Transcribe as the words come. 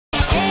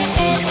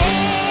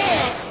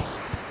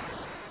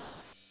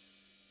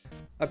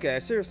Okay, I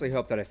seriously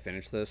hope that I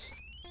finish this.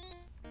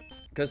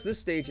 Because this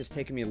stage has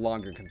taken me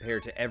longer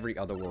compared to every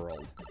other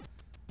world.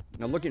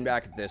 Now, looking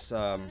back at this,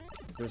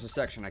 there's a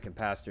section I can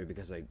pass through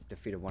because I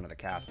defeated one of the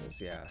castles.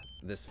 Yeah,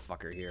 this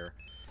fucker here.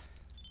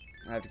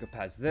 I have to go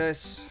past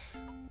this.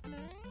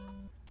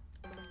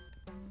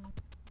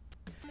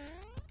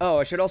 Oh,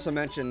 I should also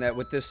mention that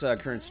with this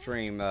current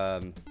stream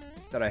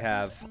that I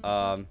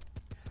have,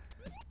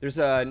 there's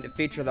a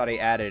feature that I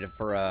added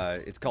for,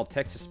 it's called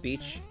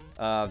text-to-speech.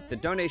 The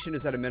donation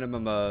is at a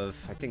minimum of,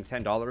 I think,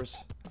 $10.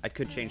 I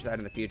could change that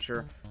in the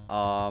future.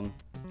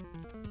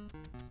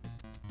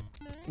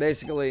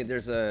 Basically,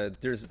 there's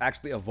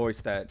actually a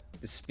voice that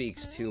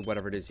speaks to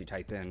whatever it is you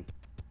type in.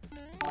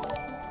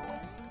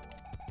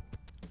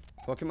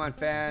 Pokemon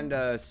fan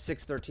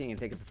 613,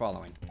 thank you for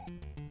following.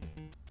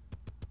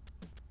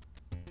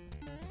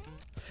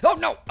 Oh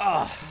no!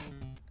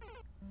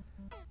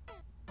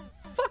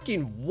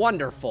 Fucking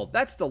wonderful.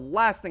 That's the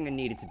last thing I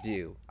needed to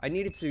do. I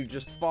needed to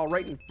just fall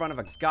right in front of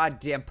a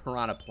goddamn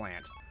piranha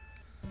plant.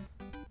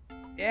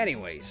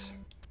 Anyways.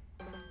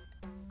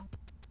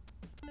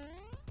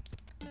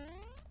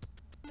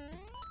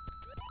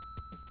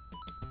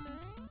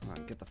 Come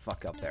on, get the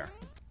fuck up there.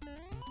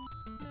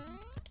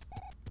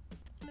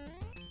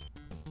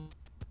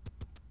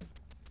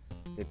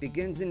 It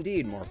begins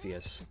indeed,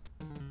 Morpheus.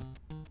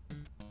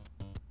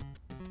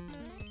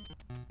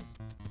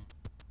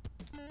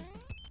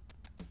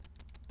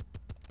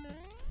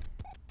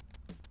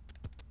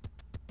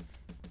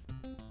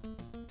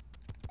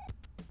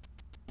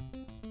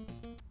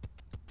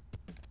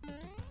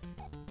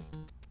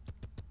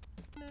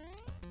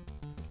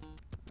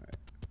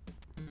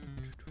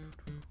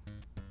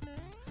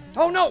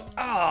 Oh no!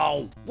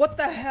 Oh! What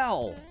the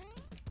hell?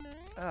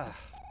 Ugh.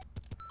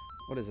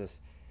 What is this?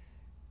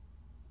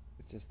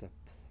 It's just a...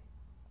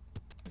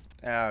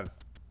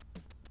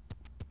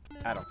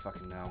 I don't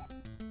fucking know.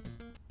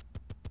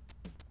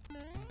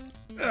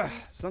 Ugh.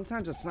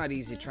 Sometimes it's not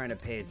easy trying to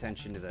pay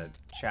attention to the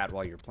chat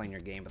while you're playing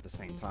your game at the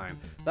same time.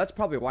 That's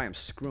probably why I'm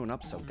screwing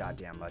up so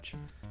goddamn much.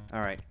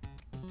 Alright.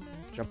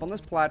 Jump on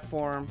this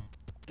platform.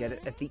 Get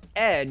it at the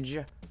edge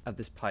of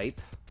this pipe.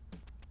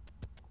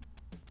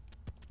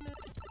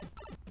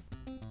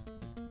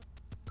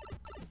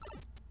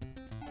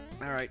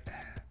 Alright.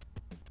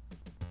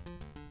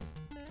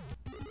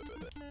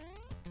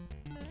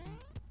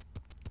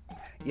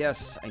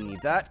 Yes, I need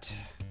that.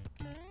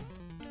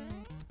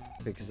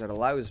 Because it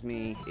allows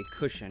me a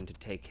cushion to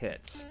take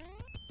hits.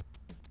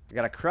 I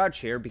gotta crouch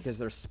here because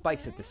there's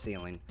spikes at the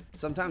ceiling.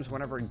 Sometimes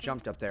whenever I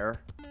jumped up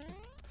there...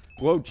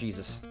 Whoa,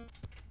 Jesus.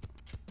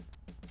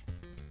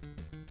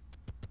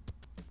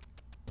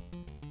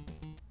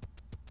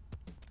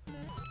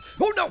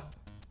 Oh, no!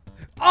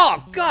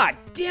 Oh, God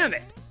damn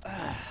it!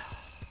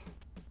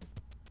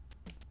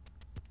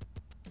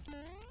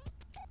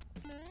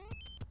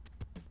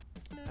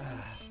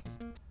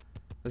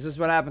 This is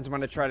what happens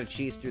when I try to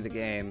cheese through the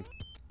game.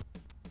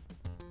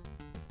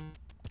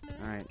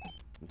 Alright,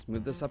 let's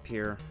move this up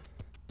here.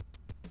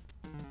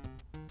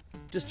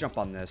 Just jump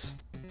on this.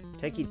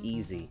 Take it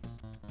easy.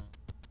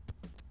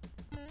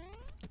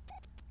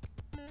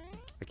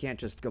 I can't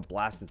just go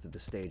blasting through the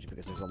stage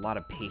because there's a lot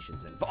of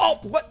patience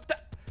involved. Oh, what the?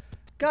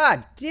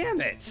 God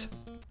damn it!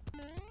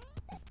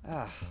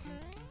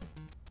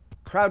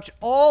 Crouch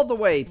all the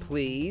way,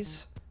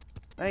 please.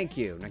 Thank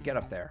you. Now get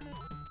up there.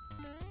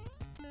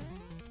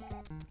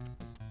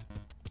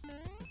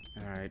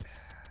 Alright.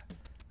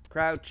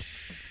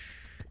 Crouch.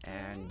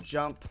 And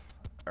jump.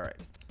 Alright.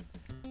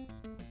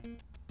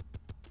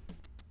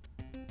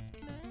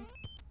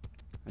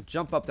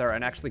 Jump up there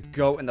and actually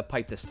go in the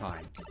pipe this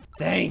time.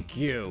 Thank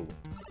you.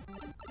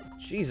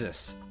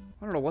 Jesus.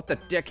 I don't know what the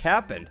dick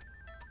happened.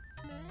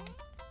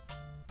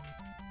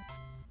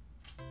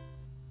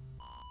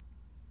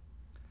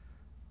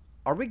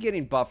 Are we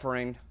getting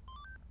buffering?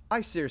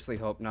 I seriously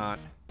hope not.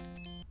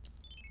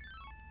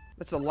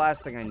 That's the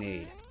last thing I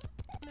need.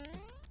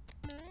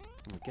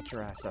 Get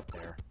your ass up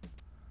there.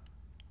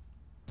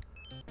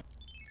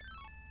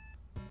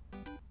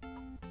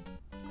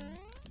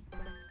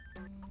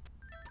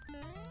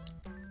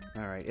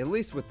 Alright, at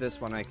least with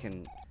this one I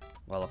can...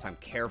 Well, if I'm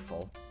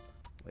careful.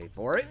 Wait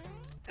for it.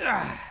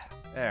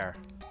 There.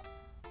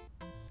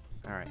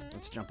 Alright,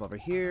 let's jump over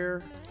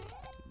here.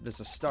 There's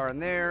a star in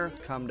there.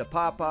 Come to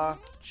Papa.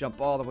 Jump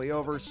all the way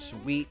over.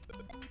 Sweet.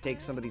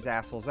 Take some of these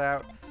assholes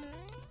out.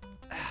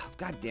 Oh,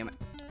 God damn it.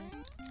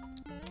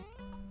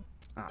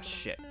 Ah, oh,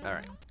 shit.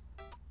 Alright.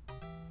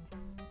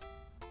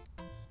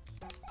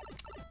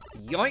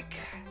 Yoink!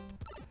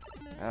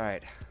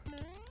 Alright.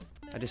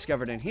 I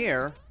discovered in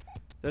here,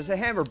 there's a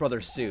Hammer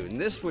Brothers suit, and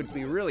this would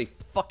be really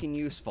fucking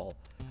useful.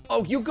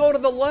 Oh, you go to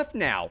the left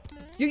now!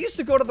 You used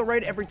to go to the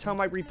right every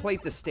time I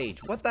replayed the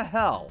stage. What the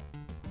hell?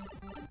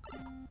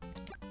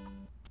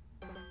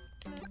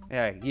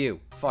 Yeah, you.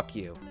 Fuck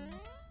you.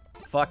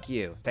 Fuck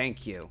you.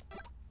 Thank you.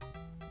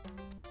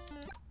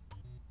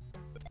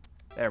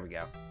 There we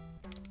go.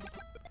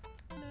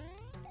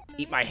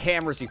 Eat my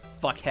hammers, you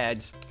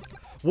fuckheads.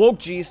 Whoa,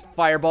 jeez.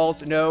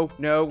 Fireballs. No,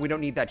 no, we don't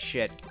need that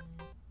shit.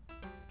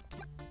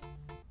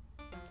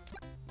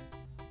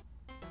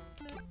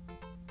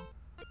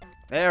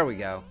 There we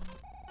go.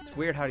 It's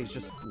weird how he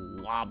just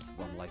lobs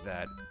them like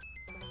that.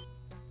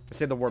 I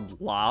say the word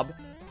lob.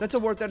 That's a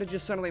word that I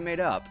just suddenly made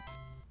up.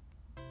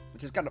 I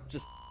just gotta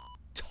just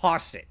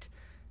toss it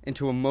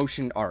into a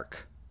motion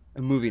arc.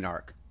 A moving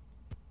arc.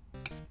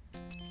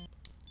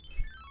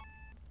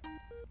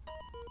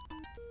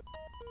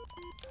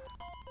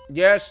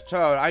 Yes,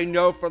 Toad. I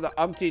know for the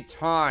umpteenth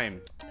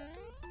time.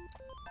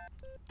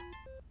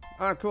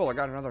 Ah, cool. I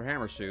got another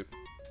hammer suit.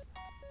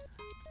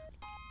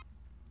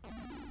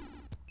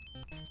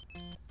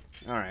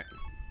 Alright.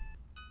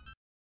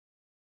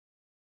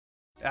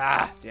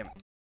 Ah, damn it.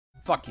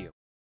 Fuck you.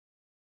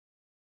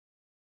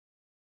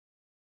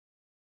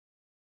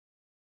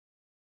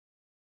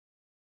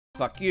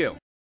 Fuck you.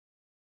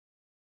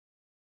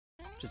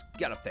 Just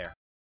get up there.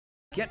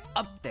 Get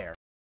up there.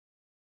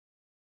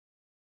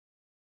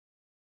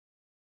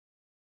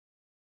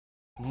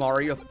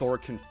 Mario Thor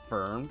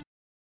confirmed.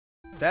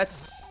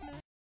 That's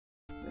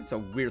a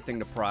weird thing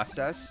to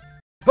process.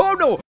 Oh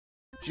no!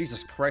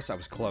 Jesus Christ, I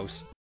was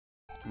close.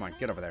 Come on,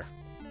 get over there.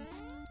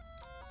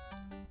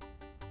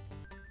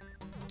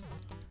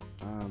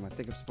 I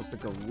think I'm supposed to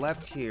go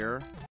left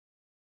here.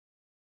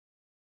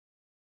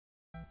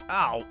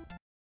 Ow!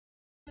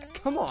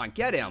 Come on,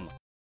 get him!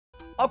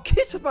 Oh,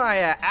 kiss my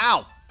ass!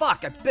 Ow!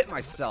 Fuck, I bit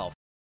myself.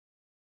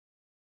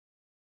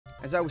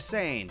 As I was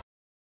saying,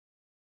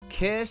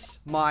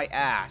 kiss my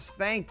ass.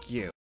 Thank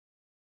you.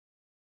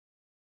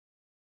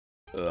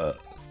 Ugh.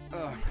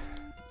 Ugh.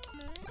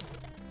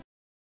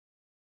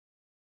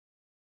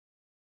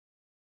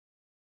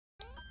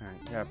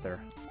 Alright, get up there.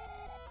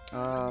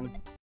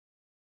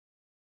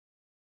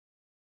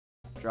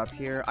 Drop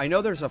here. I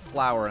know there's a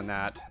flower in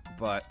that,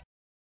 but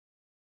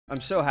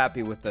I'm so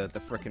happy with the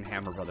frickin'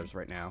 Hammer Brothers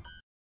right now.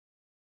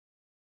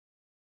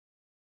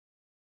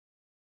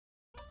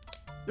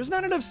 There's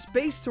not enough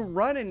space to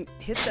run and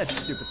hit that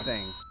stupid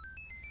thing.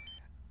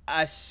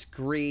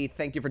 Scree,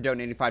 thank you for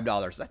donating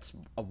 $5. That's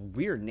a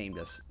weird name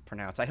to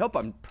pronounce. I hope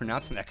I'm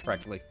pronouncing that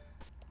correctly.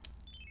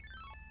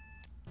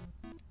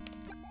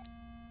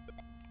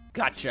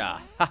 Gotcha!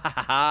 Ha ha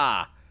ha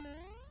ha!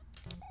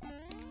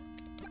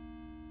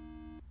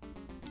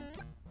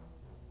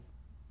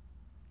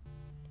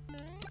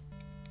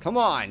 Come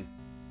on!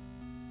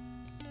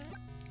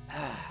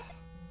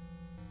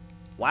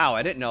 Wow,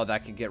 I didn't know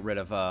that could get rid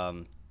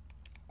of,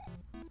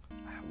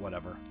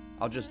 whatever.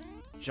 I'll just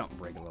jump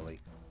regularly.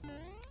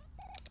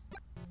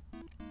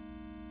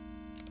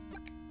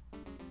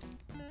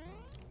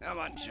 Come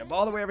on, jump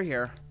all the way over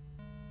here.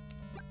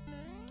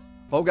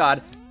 Oh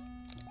god.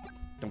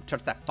 Don't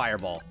touch that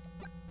fireball.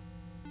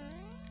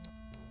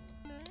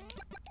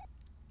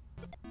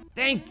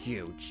 Thank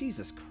you!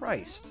 Jesus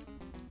Christ.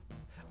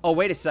 Oh,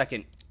 wait a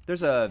second.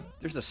 There's a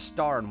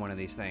star in one of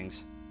these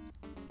things.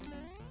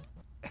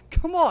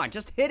 Come on,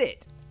 just hit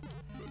it.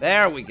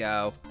 There we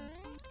go.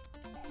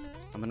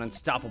 I'm an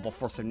unstoppable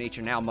force of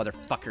nature now,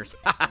 motherfuckers.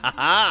 Ha ha ha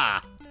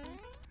ha!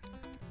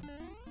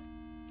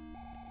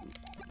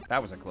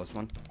 That was a close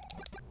one.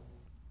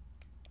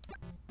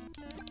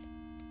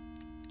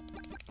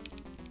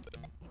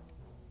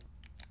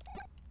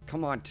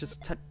 Come on,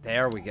 just touch.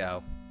 There we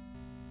go.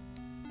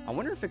 I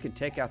wonder if it could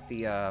take out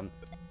the,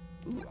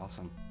 Ooh,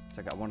 awesome.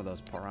 Take out one of those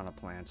piranha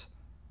plants.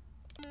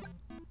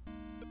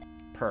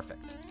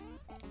 Perfect.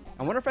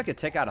 I wonder if I could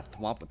take out a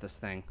thwomp with this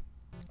thing.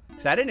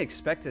 Because I didn't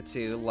expect it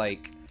to,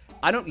 like...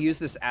 I don't use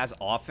this as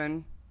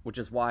often, which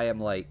is why I'm,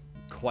 like,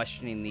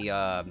 questioning the,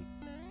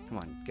 Come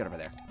on, get over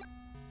there.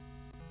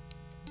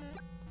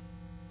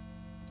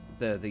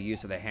 The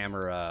use of the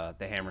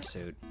hammer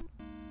suit.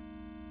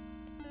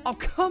 Oh,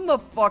 come the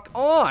fuck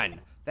on!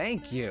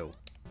 Thank you.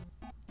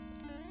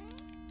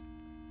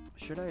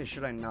 Should I or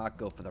should I not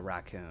go for the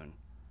raccoon?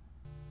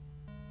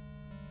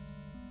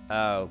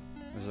 Oh,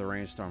 there's a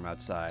rainstorm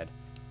outside.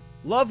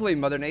 Lovely,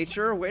 Mother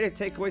Nature. Way to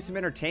take away some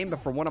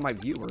entertainment for one of my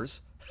viewers.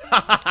 Ha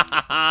ha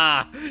ha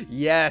ha!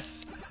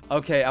 Yes!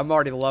 Okay, I'm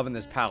already loving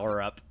this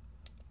power-up.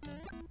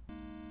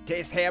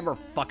 Taste hammer,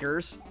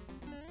 fuckers.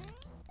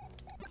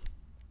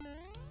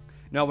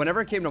 No,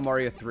 whenever it came to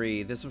Mario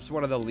 3, this was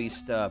one of the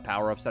least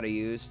power-ups that I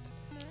used.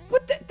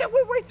 What the? That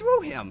went right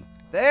through him!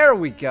 There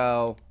we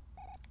go!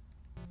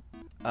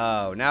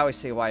 Oh, now I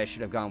see why I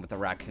should have gone with the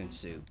raccoon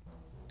suit.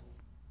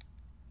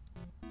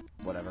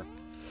 Whatever.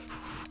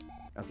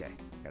 Okay,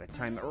 gotta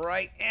time it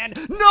right, and...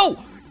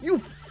 No! You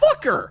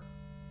fucker!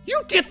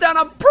 You did that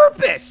on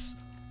purpose!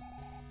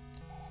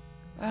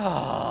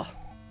 Ah. Oh.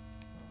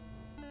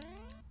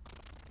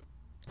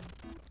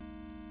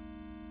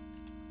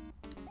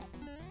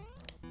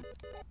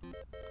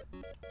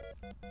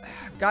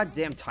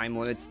 Goddamn time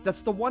limits.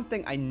 That's the one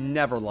thing I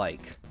never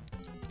like.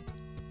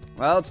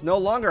 Well, it's no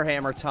longer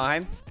hammer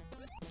time.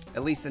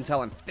 At least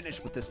until I'm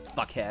finished with this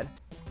fuckhead.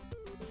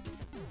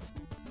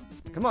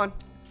 Come on.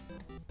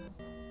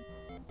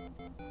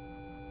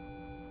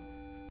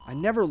 I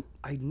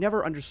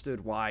never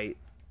understood why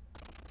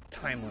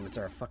time limits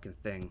are a fucking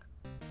thing.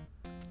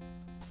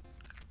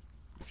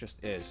 It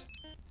just is.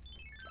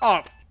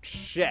 Oh,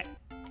 shit.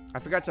 I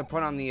forgot to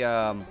put on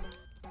the,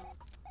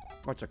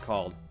 what's it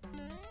called?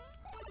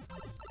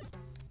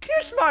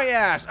 Kiss Kiss my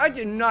ass! I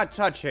did not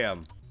touch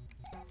him.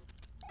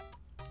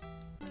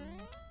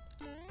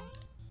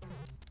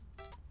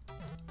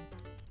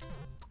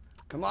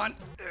 Come on.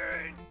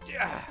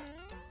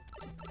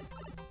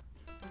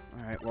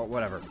 Alright, well,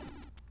 whatever.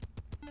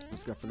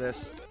 Let's go for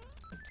this.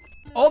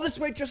 All this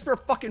way just for a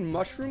fucking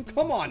mushroom?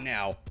 Come on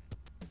now.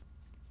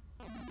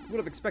 Would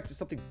have expected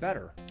something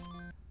better.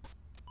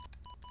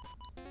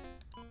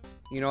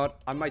 You know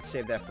what? I might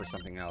save that for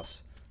something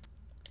else.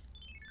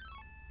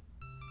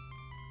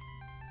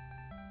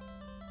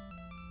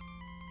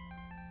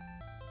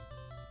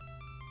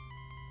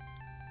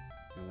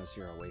 Unless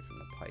you're away from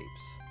the pipes.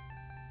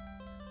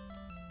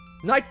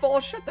 Nightfall,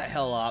 shut the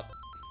hell up.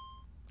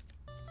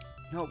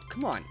 No,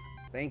 come on.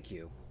 Thank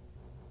you.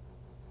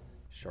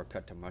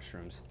 Shortcut to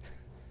mushrooms.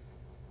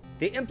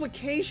 The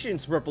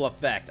implications, ripple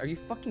effect. Are you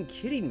fucking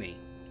kidding me?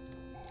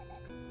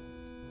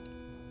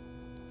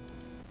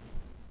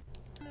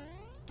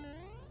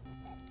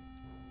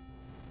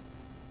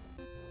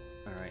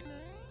 Alright.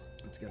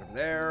 Let's get over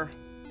there.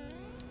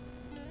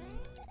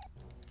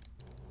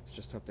 Let's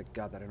just hope to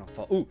God that I don't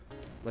fall. Ooh!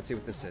 Let's see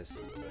what this is.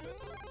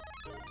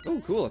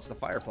 Ooh, cool. It's the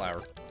fire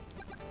flower.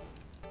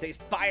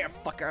 Taste fire,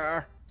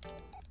 fucker!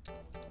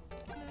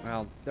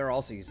 Well, they're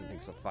also using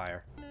things with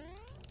fire.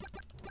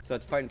 So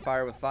it's fighting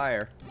fire with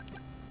fire.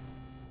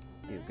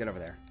 You, get over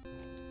there.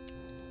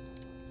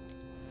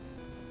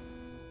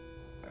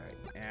 Alright,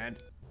 and...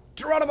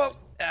 Geronimo!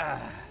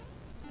 Ah.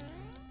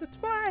 That's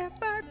why I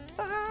fight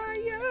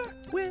fire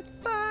with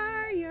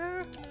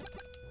fire.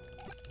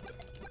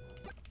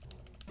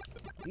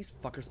 These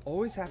fuckers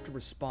always have to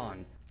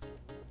respawn.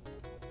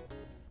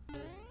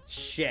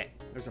 Shit.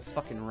 There's a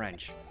fucking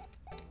wrench.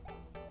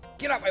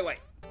 Get out my way!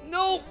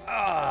 No!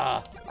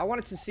 Ah! I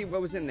wanted to see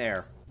what was in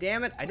there.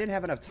 Damn it, I didn't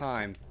have enough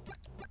time.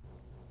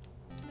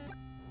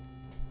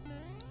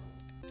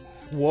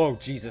 Whoa,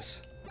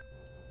 Jesus.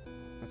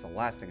 That's the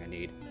last thing I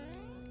need.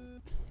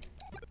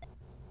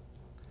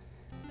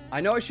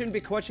 I know I shouldn't be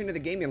questioning the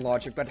gaming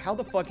logic, but how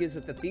the fuck is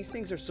it that these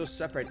things are so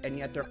separate and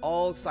yet they're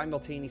all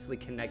simultaneously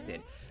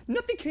connected?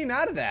 Nothing came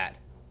out of that.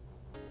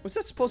 Was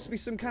that supposed to be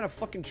some kind of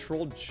fucking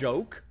troll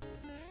joke?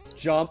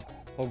 Jump.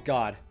 Oh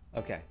god.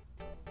 Okay.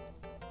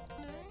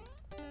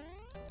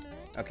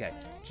 Okay.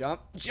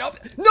 Jump. Jump.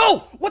 No!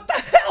 What the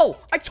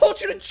hell? I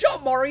told you to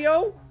jump,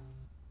 Mario!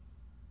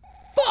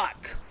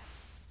 Fuck!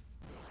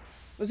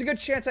 There's a good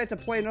chance I have to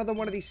play another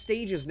one of these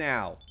stages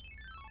now.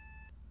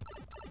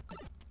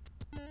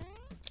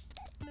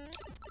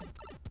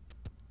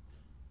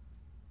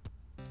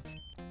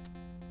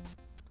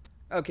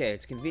 Okay,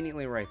 it's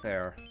conveniently right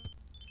there.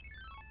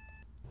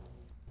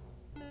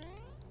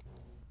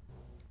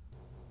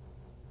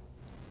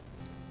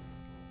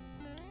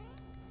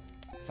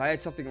 If I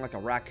had something like a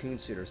raccoon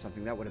suit or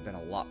something, that would have been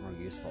a lot more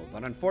useful.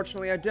 But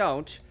unfortunately, I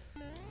don't.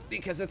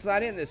 Because it's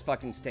not in this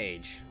fucking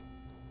stage.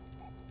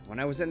 When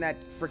I was in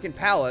that freaking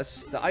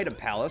palace, the item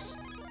palace,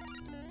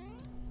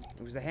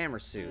 it was the hammer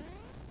suit.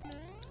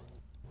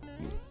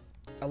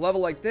 A level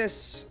like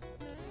this,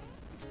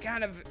 it's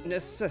kind of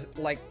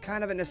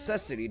a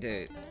necessity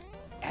to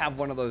have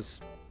one of those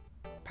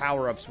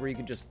power-ups where you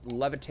can just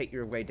levitate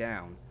your way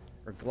down.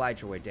 Or glide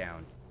your way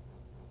down.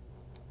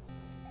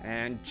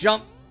 And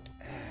jump!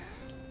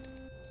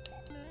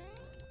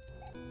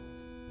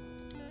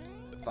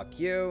 Fuck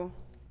you.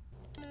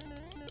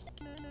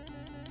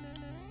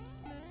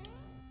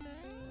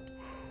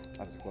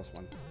 That was a close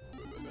one.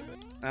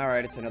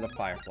 Alright, it's another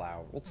fire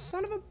flower. Well,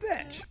 son of a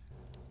bitch!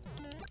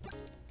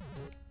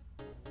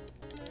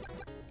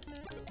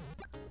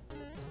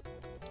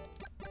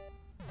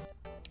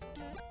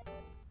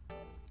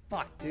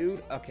 Fuck,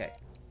 dude. Okay.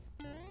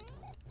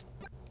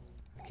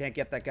 I can't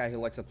get that guy who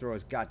likes to throw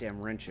his goddamn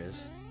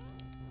wrenches.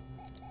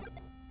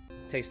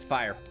 Taste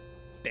fire,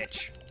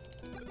 bitch.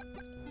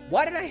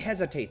 Why did I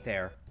hesitate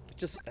there?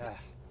 Just,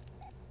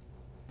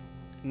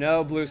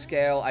 No, Blue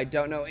Scale. I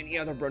don't know any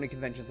other Brony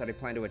conventions that I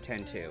plan to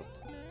attend to.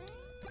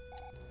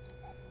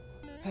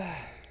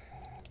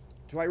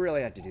 Do I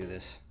really have to do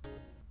this?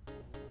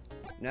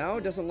 No,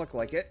 doesn't look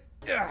like it.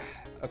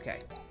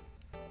 Okay.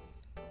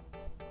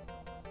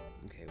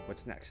 Okay,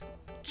 what's next?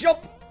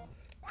 Jump!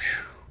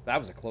 Whew, that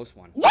was a close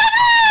one.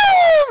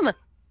 Woo!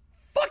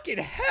 Fucking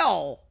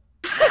hell!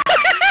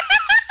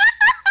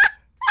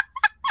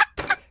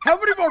 How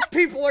many more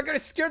people are gonna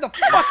scare the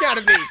fuck out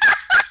of me?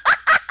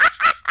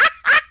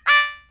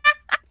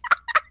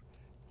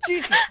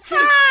 Jesus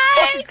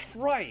fucking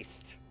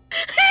Christ!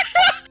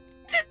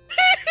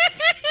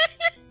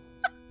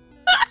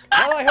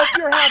 Well, I hope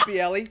you're happy,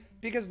 Ellie,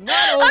 because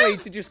not only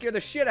did you scare the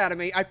shit out of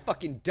me, I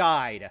fucking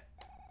died.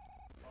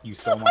 You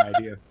stole my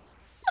idea.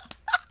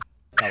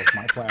 That was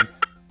my plan.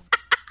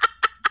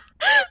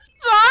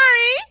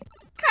 Sorry!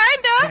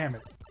 Kinda! Damn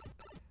it.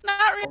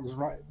 Not really. I was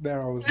right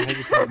there. I was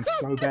hesitating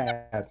so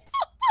bad.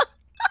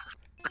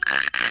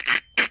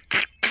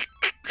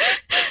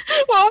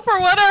 Well, for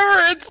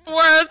whatever it's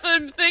worth,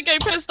 I think I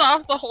pissed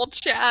off the whole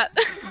chat.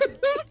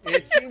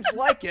 It seems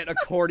like it,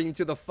 according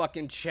to the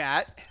fucking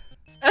chat.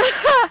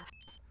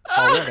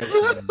 Alright.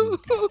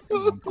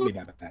 Put me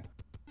down at that.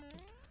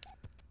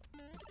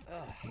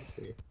 Ugh. Let's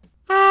see.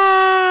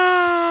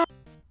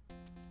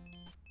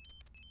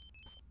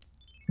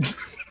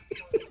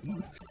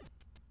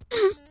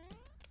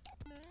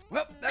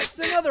 Well, that's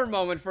another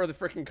moment for the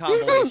freaking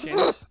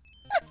compilations.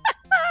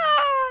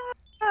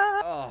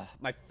 Oh,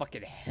 my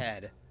fucking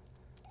head.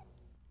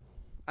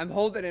 I'm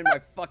holding in my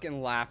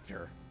fucking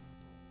laughter.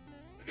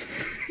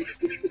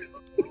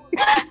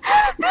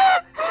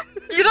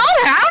 You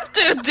don't have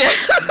to, dude.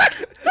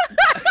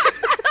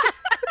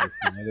 Let's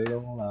not it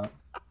all out.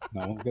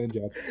 No one's gonna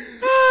judge.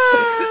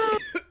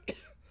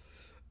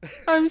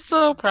 I'm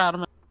so proud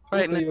of myself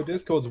right Also, now. your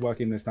Discord's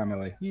working this time,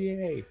 Ellie.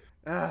 Yay!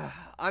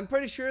 I'm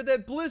pretty sure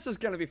that Bliss is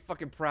gonna be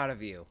fucking proud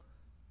of you.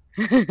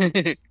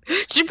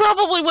 She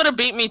probably would have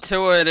beat me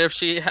to it if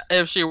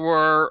she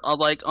were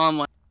like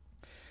online.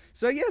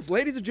 So yes,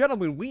 ladies and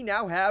gentlemen, we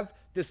now have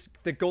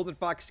the Golden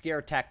Fox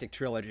Scare Tactic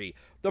Trilogy.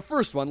 The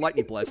first one,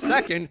 Lightning Blast.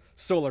 Second,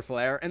 Solar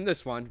Flare. And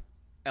this one,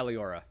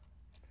 Eliyora.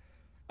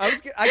 I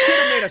could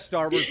have made a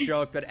Star Wars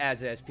joke, but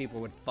as is,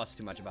 people would fuss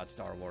too much about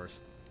Star Wars.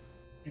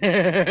 Could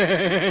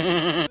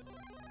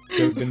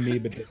have been me,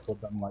 but Discord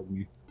doesn't like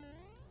me.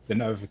 The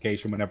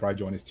notification whenever I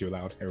join is too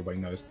loud. Everybody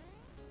knows.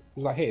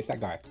 It's like, hey, it's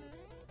that guy.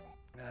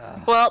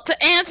 Well,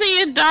 to answer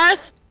you,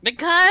 Darth,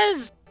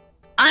 because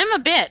I'm a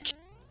bitch.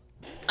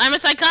 I'm a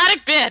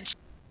psychotic bitch.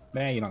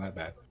 Man, you're not that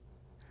bad.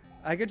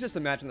 I could just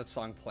imagine that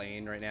song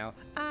playing right now.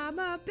 I'm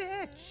a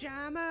bitch,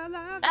 I'm a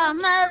lover. I'm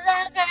a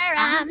lover,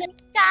 I'm a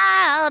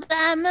child,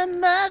 I'm a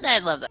mother. I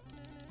love that.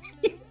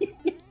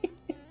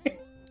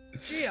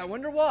 Gee, I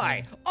wonder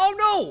why.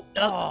 Oh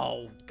no!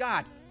 Oh,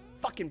 God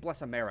fucking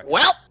bless America.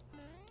 Well,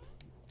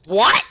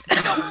 what?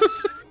 No!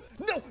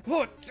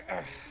 What?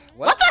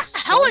 What the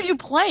hell are you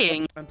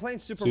playing? I'm playing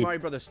Super Mario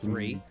Bros.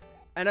 3,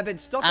 and I've been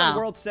stuck on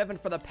World 7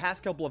 for the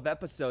past couple of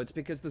episodes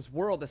because this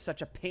world is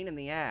such a pain in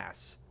the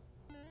ass.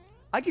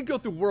 I could go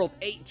through World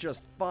 8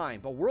 just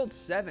fine, but World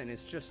 7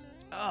 is just,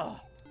 ugh.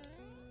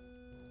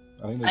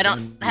 I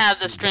don't have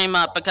the stream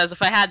up because if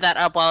I had that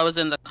up while I was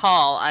in the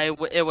call,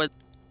 it was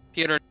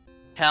computer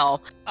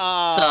hell.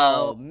 Oh,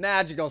 So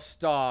Magical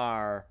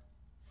Star.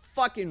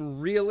 Fucking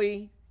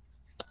really?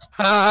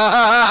 Oh,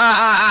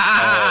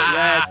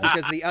 yes,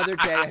 because the other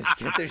day I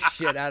scared the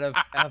shit out of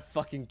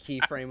fucking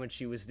Keyframe when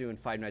she was doing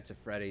Five Nights at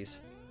Freddy's.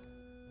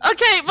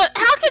 okay, but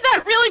how can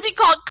that really be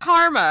called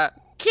karma?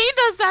 Key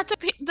does that to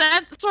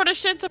that sort of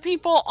shit to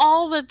people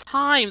all the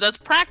time. That's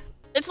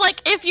It's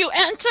like if you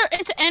enter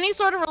into any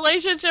sort of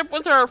relationship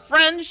with her,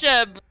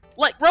 friendship,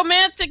 like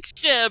romantic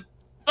ship,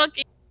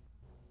 fucking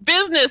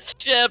business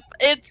ship,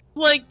 it's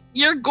like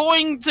you're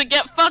going to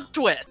get fucked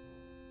with.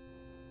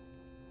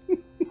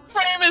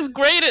 Frame is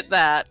great at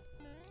that.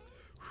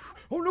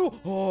 Oh no!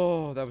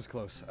 Oh, that was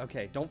close.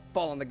 Okay, don't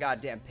fall in the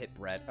goddamn pit,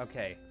 Brett.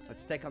 Okay,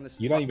 let's take on this.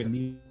 You don't even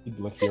need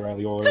Blissey or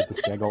Eliyora to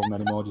scare Golden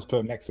anymore. Just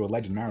put him next to a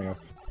Legend Mario.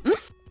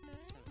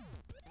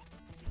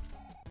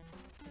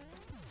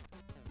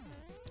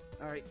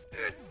 Alright.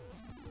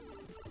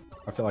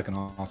 I feel like an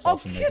arsehole Oh,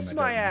 for making kiss that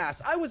my joke.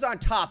 ass! I was on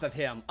top of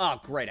him. Oh,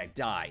 great, I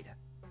died.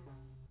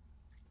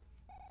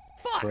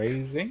 Fuck!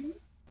 Crazy?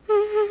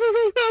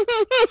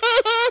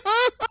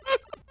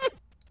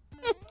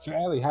 So,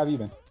 Ellie, how have you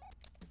been?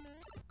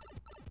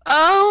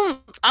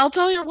 I'll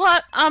tell you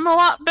what, I'm a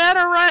lot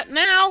better right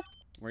now.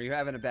 Were you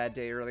having a bad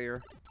day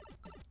earlier?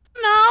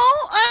 No,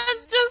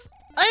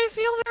 I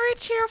feel very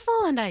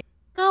cheerful and I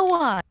know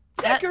why.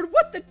 Deckard,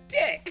 what the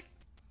dick?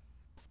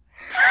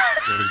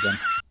 What was he done?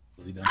 What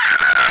was he done?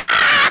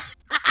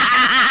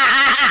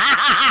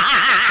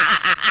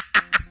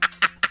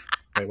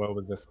 Wait, what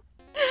was this?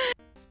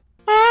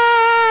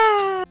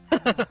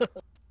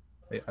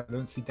 Wait, I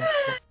don't see that.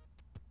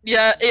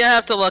 Yeah, you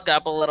have to look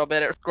up a little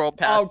bit or scroll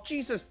past. Oh,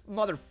 Jesus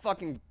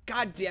motherfucking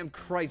goddamn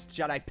Christ,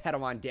 Jedi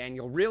Padawan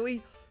Daniel,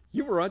 really?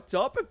 You were on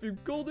top of him,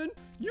 Golden?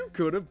 You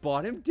could have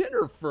bought him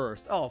dinner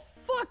first. Oh,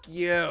 fuck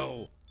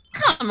you.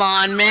 Come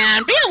on,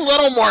 man. Be a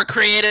little more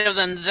creative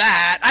than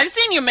that. I've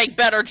seen you make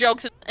better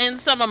jokes in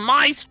some of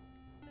my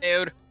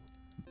dude.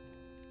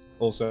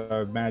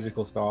 Also,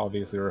 Magical Star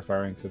obviously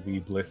referring to the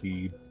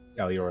Blissey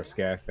Eliyora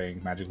scare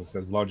thing. Magical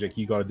says, Logic,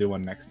 you gotta do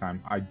one next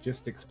time. I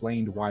just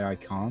explained why I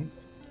can't.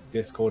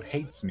 Discord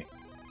hates me.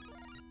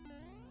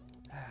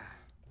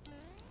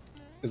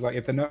 It's like,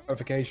 if the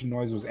notification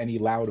noise was any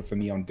louder for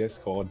me on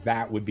Discord,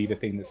 that would be the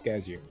thing that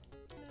scares you.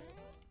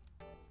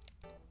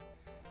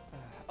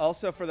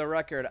 Also, for the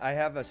record, I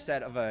have a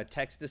set of a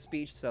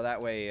text-to-speech, so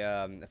that way,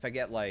 if I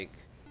get, like...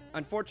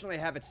 Unfortunately, I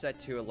have it set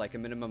to, like, a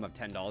minimum of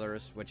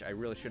 $10, which I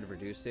really should have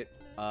reduced it.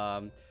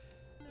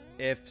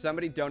 If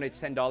somebody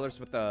donates $10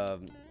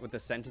 with a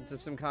sentence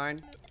of some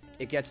kind,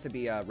 it gets to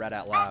be read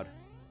out loud.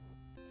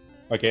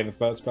 Okay, the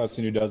first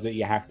person who does it,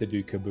 you have to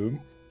do kaboom.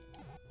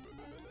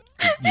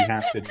 You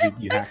have to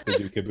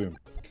do kaboom.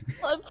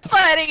 I'm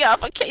fighting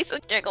off a case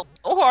of giggles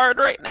so hard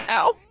right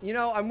now. You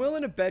know, I'm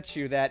willing to bet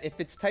you that if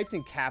it's typed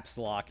in caps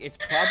lock, it's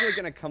probably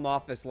going to come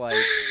off as, like,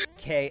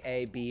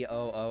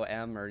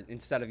 K-A-B-O-O-M, or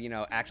instead of, you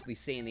know, actually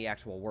saying the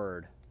actual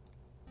word.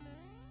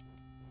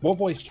 What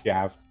voice do you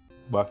have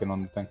working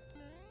on the thing?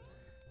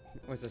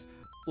 What's this?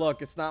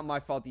 Look, it's not my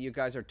fault that you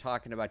guys are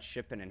talking about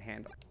shipping and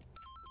handling.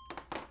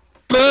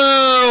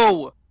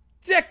 Boo!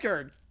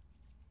 Dickard!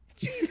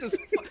 Jesus.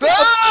 Boo!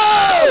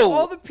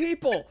 All the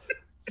people,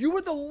 you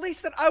were the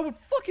least that I would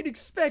fucking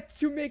expect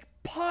to make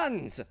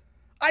puns.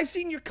 I've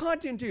seen your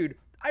content, dude.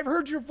 I've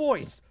heard your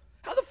voice.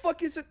 How the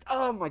fuck is it?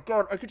 Oh my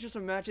god, I could just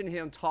imagine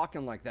him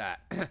talking like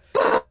that.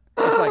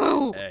 It's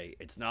like, hey,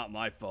 it's not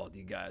my fault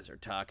you guys are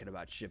talking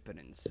about shipping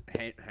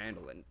and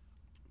handling.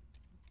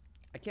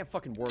 I can't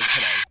fucking word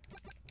today.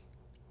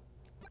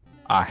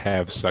 I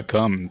have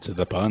succumbed to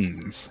the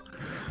puns.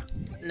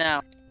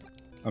 No.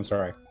 I'm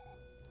sorry.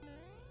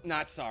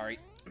 Not sorry.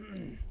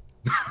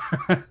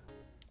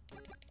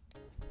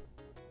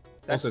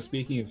 Also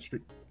speaking of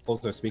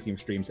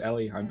streams,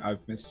 Ellie, I've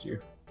missed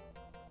you.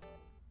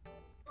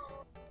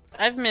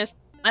 I've missed.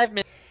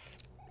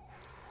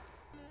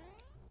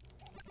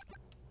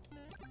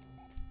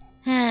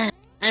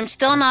 I'm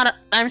still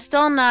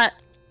not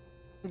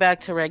back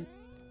to reg.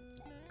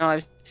 No,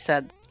 I've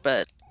said,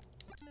 but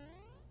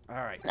All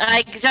right.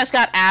 I just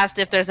got asked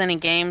if there's any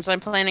games I'm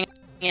planning,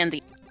 and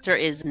the answer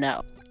is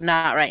no,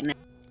 not right now.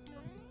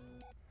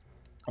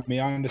 I mean,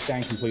 I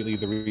understand completely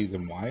the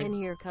reason why. And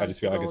here comes I just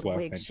feel like it's the worth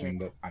wig mentioning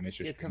that ships. I miss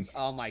your Here streams.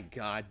 comes. Oh my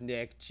god,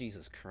 Nick.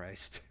 Jesus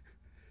Christ.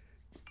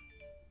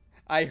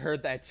 I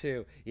heard that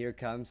too. Here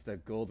comes the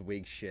gold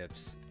wig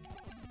ships.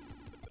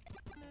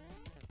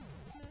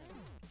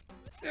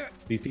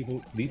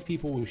 These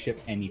people will ship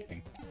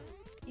anything.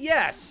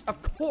 Yes,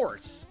 of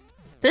course.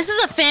 This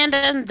is a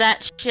fandom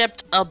that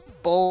shipped a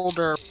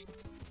boulder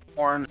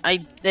porn.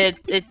 It did.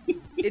 Yeah,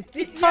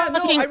 no,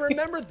 Fucking- I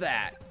remember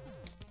that.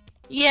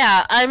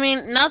 Yeah, I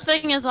mean,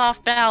 nothing is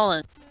off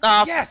balance.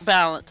 Yes.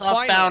 Off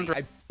Finally, boundary.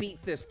 I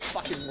beat this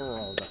fucking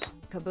world.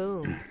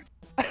 Kaboom.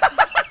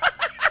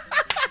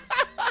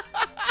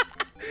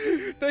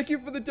 Thank you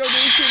for the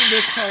donation,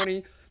 Nick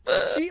Pony.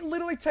 She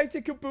literally typed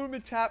in kaboom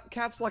in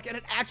caps lock, and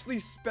it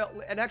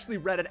actually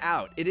read it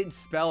out. It didn't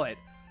spell it.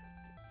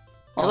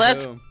 Well,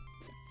 that's Kaboom.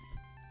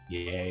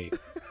 Yay.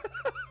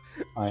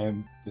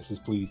 This has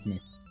pleased me.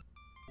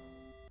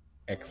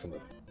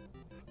 Excellent.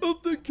 Oh,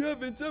 thank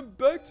heavens, I'm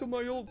back to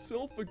my old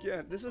self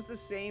again. This is the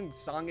same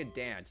song and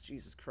dance.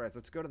 Jesus Christ,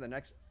 let's go to the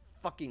next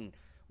fucking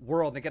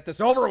world and get this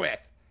over with.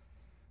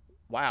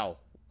 Wow,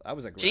 that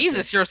was aggressive.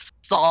 Jesus, you're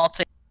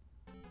salty.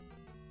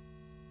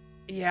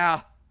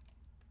 Yeah.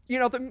 You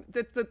know,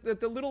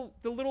 the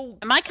little...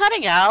 Am I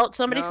cutting out?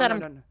 Somebody said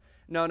I'm...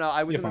 No,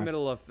 I was You're in the fine.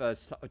 middle of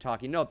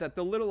talking. No,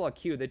 the little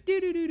cue, the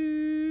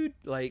doo-doo-doo-doo,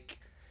 like...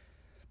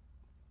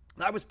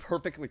 That was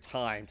perfectly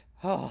timed.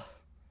 Oh.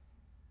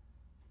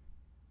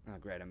 Oh,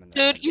 great, I'm in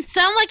there. Dude, you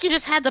sound like you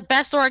just had the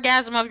best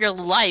orgasm of your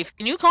life.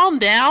 Can you calm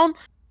down?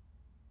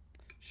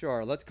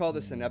 Sure, let's call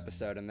this an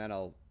episode, and then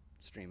I'll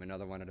stream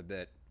another one in a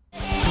bit.